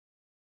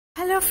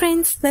Hello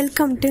friends,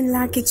 welcome to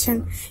Nila Kitchen.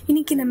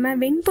 இன்னைக்கு நம்ம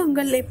வெண்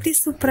பொங்கல் எப்படி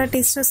சூப்பரா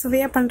டேஸ்டா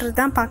சுவையா பண்றது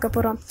தான் பார்க்க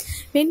போறோம்.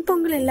 வெண்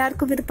பொங்கல்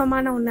எல்லாருக்கும்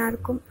விருப்பமான ஒண்ணா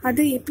இருக்கும்.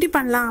 அது எப்படி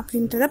பண்ணலாம்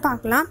அப்படின்றத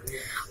பார்க்கலாம்.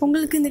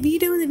 உங்களுக்கு இந்த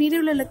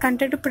வீடியோல உள்ள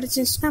கண்டென்ட்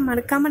பிடிச்சிருந்துச்சுனா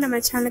மறக்காம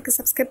நம்ம சேனலுக்கு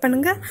சப்ஸ்கிரைப்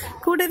பண்ணுங்க.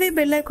 கூடவே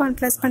பெல் ஐகான்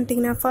பிரஸ்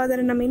பண்ணிட்டீங்கன்னா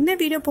ஃபர்தர் நம்ம என்ன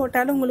வீடியோ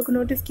போட்டாலும் உங்களுக்கு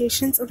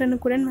நோட்டிஃபிகேஷன்ஸ்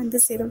உடனுக்குடன்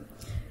வந்து சேரும்.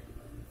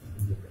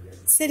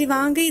 சரி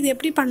வாங்க இது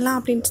எப்படி பண்ணலாம்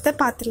அப்படின்றத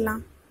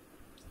பார்த்துடலாம்.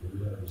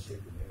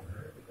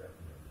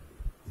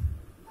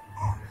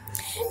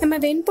 நம்ம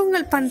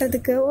வெண்பொங்கல்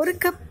பண்ணுறதுக்கு 1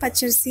 கப்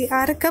பச்சரிசி,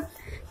 1/2 கப்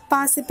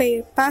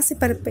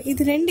பாசிப்பருப்பு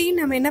இது ரெண்டையும்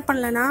நம்ம என்ன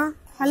பண்ணலாம்னா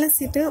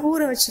அலசிட்டு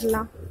ஊற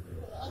வச்சிடலாம்.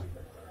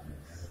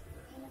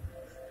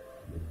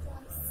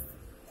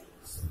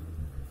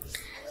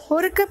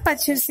 ஒரு கப்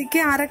பச்சரிசிக்கு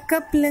 1/2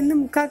 கப்லேருந்து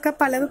 3/4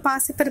 கப் அளவு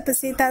பாசிப்பருப்பு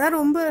சேர்த்தாதான்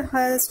ரொம்ப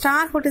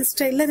ஸ்டார் ஹோட்டல்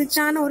ஸ்டைலில்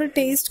ரிச்சான ஒரு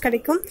டேஸ்ட்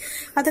கிடைக்கும்.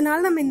 அதனால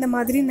நம்ம இந்த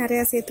மாதிரி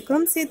நிறையா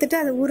சேர்த்துக்கிறோம். சேர்த்துட்டு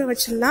அதை ஊற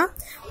வச்சிடலாம்.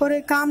 ஒரு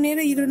 1/4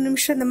 நேரம் 20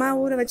 நிமிஷம் இந்த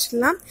மாதிரி ஊற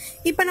வச்சிடலாம்.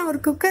 இப்போ நான்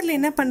ஒரு குக்கரில்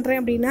என்ன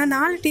பண்ணுறேன் அப்படின்னா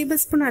 4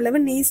 டேபிள் ஸ்பூன்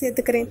அளவு நெய்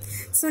சேர்த்துக்கிறேன்.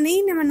 ஸோ நெய்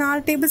நம்ம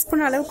 4 டேபிள்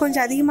ஸ்பூன் அளவு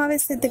கொஞ்சம் அதிகமாகவே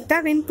சேர்த்துக்கிட்டா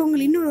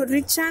வெண்பொங்கல் இன்னும் ஒரு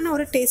ரிச்சான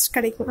ஒரு டேஸ்ட்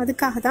கிடைக்கும்.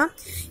 அதுக்காக தான்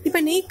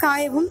இப்போ நெய்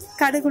காயவும்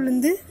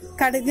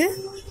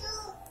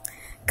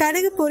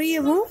கடுகு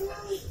பொரியவும்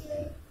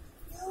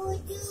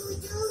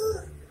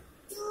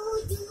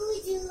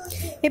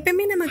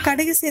எப்பயுமே நம்ம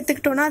கடுகு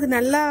சேர்த்துக்கிட்டோம்னா அது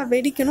நல்லா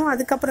வெடிக்கணும்.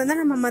 அதுக்கப்புறம் தான்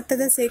நம்ம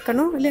மற்றதை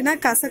சேர்க்கணும், இல்லைன்னா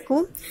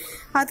கசக்கும்.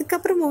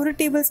 அதுக்கப்புறம் 1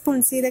 டேபிள்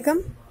ஸ்பூன்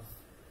சீரகம்,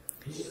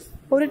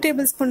 1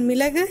 டேபிள் ஸ்பூன்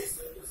மிளகு,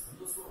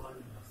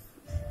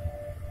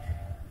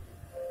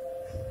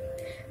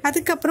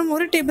 அதுக்கப்புறம்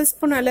 1 டேபிள்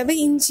ஸ்பூன் அளவு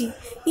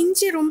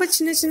இஞ்சி ரொம்ப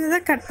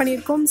சின்னதாக கட்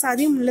பண்ணியிருக்கோம்.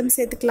 அதையும் உள்ளம்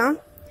சேர்த்துக்கலாம்.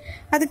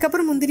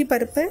 அதுக்கப்புறம் முந்திரி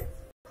பருப்பு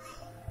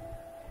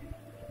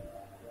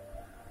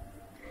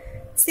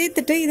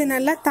சேர்த்துட்டு இதை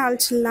நல்லா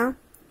தாளிச்சிடலாம்.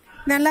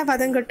 நல்லா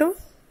வதங்கட்டும்.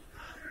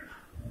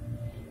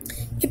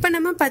 இப்போ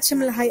நம்ம பச்சை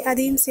மிளகாய்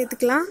அதையும்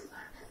சேர்த்துக்கலாம்.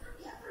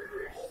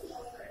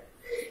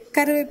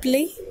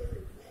 கருவேப்பிலை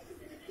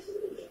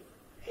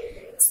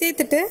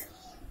சேர்த்துட்டு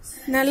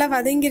நல்லா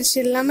வதங்கிருச்சு.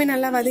 எல்லாமே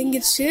நல்லா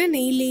வதங்கிருச்சு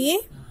நெய்லேயே.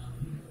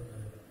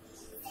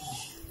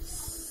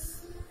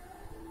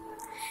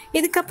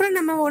 இதுக்கப்புறம்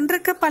நம்ம 1/2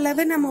 கப்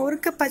அளவு நம்ம 1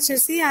 கப்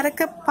பச்சரிசி 1/2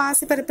 கப்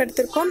பாசிப்பருப்பு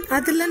எடுத்திருக்கோம்.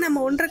 அதில்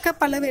நம்ம 1/2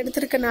 கப் அளவு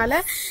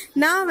எடுத்திருக்கனால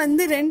நான்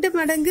 2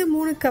 மடங்கு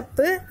 3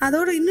 கப்பு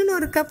அதோட இன்னொன்று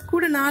 1 கப்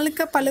கூட 4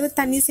 கப் அளவு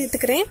தண்ணி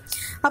சேர்த்துக்கிறேன்.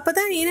 அப்போ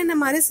தான் ஏன்னா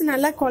நம்ம அரிசி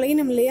நல்லா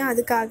குழையணும் இல்லையா,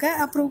 அதுக்காக.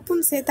 அப்புறம்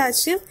உப்பும்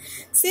சேர்த்தாச்சு.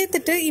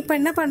 சேர்த்துட்டு இப்போ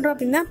என்ன பண்ணுறோம்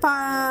அப்படின்னா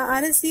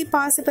அரிசி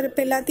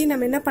பாசிப்பருப்பு எல்லாத்தையும்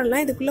நம்ம என்ன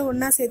பண்ணலாம் இதுக்குள்ளே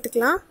ஒன்றா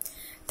சேர்த்துக்கலாம்.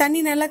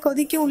 தண்ணி நல்லா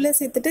கொதிக்கும் உள்ளே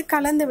சேர்த்துட்டு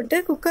கலந்து விட்டு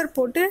குக்கர்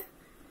போட்டு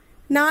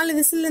 4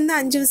 விசில்லேருந்து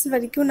 5 விசில்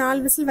வரைக்கும் 4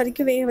 விசில்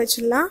வரைக்கும் வேக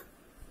வச்சிடலாம்.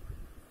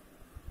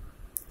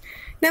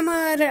 நம்ம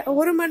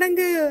 1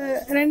 மடங்கு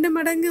 2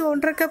 மடங்கு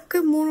 1/2 கப்புக்கு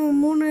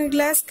 3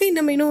 கிளாஸ்க்கு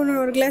நம்ம இன்னும்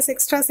 1 கிளாஸ்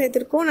எக்ஸ்ட்ரா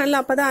சேர்த்துருக்கோம். நல்லா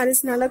அப்போ தான்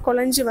அரிசி நல்லா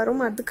குழஞ்சி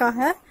வரும். அதுக்காக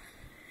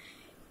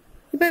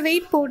இப்போ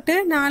வெயிட் போட்டு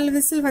 4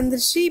 விசில்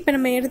வந்துருச்சு. இப்போ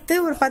நம்ம எடுத்து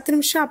ஒரு 10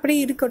 நிமிஷம்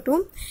அப்படியே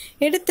இருக்கட்டும்.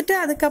 எடுத்துட்டு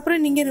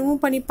அதுக்கப்புறம் நீங்கள்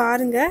ரிமூவ் பண்ணி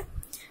பாருங்கள்.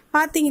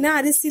 பார்த்தீங்கன்னா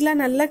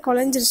அரிசிலாம் நல்லா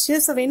குழஞ்சிருச்சு.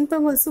 ஸோ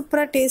வெண்பொங்கல்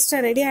சூப்பராக டேஸ்ட்டாக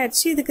ரெடி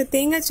ஆகிடுச்சு. இதுக்கு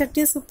தேங்காய்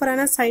சட்னி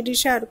சூப்பரான சைட்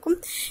டிஷ்ஷாக இருக்கும்.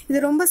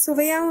 இது ரொம்ப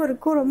சுவையாகவும்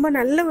இருக்கும், ரொம்ப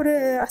நல்ல ஒரு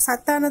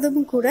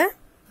சத்தானதும் கூட.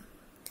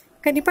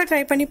 கண்டிப்பாக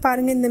ட்ரை பண்ணி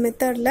பாருங்கள் இந்த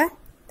மெத்தடில்.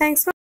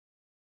 Thanks for